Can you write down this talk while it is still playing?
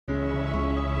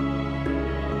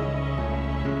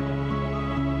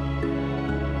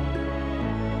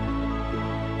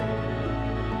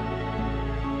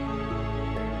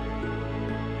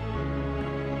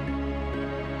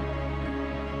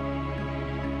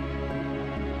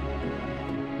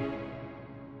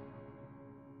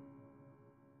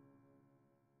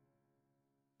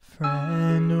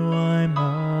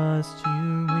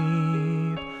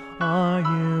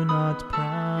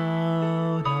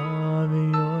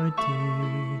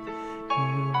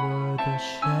the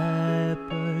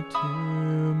shepherd to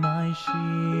my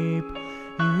sheep.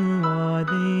 You are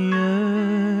the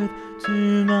earth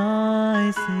to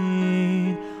my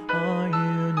seed. Are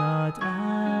you not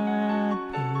at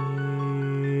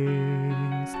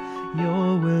peace?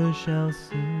 Your will shall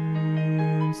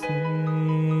soon cease.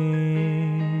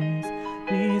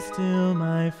 Be still,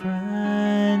 my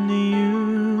friend,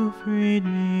 you freed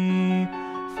me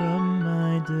from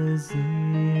my disease.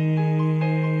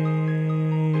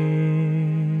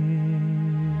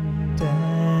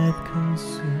 Death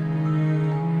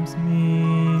consumes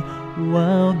me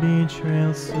while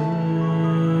betrayal surrounds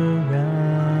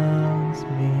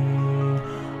me.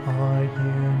 Are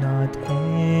you not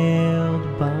ailed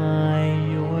by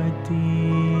your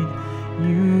deed?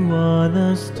 You are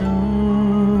the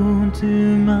stone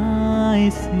to my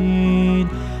seed.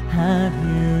 Have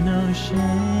you no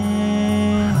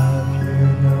shame? Have you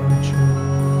no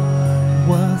joy?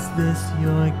 Was this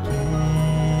your gain?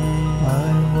 I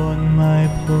want my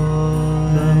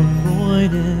blood. The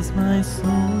void is my soul.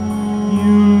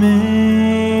 You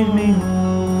made me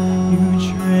whole. You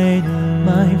traded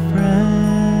my friend.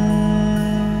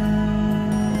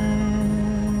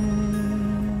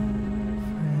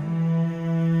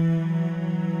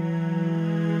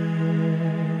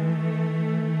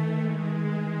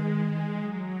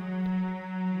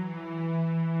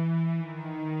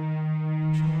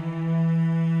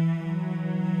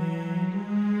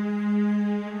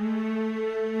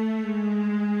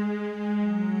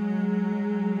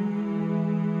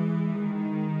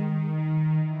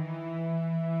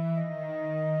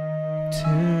 To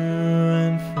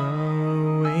and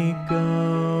fro we go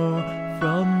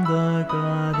from the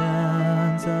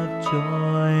gardens of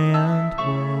joy and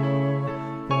woe.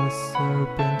 The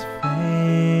serpent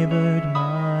favored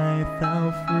my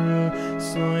foul fruit,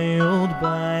 soiled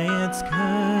by its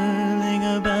curling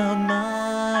about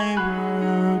my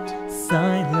root.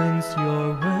 Silence your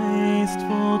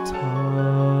wasteful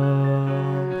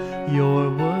tongue, your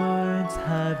words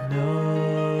have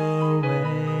no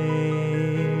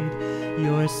weight.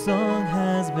 Your song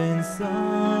has been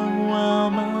sung while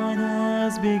mine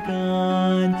has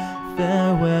begun.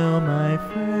 Farewell, my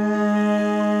friend.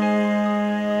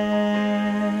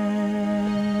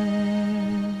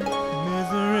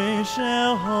 Misery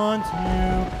shall haunt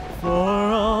you for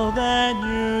all that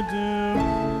you do.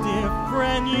 Dear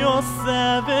friend, your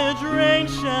savage reign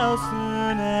shall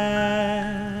soon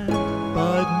end.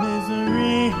 But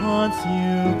misery haunts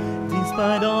you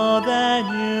despite all that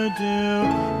you do.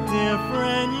 Dear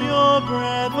friend, your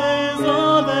breath is on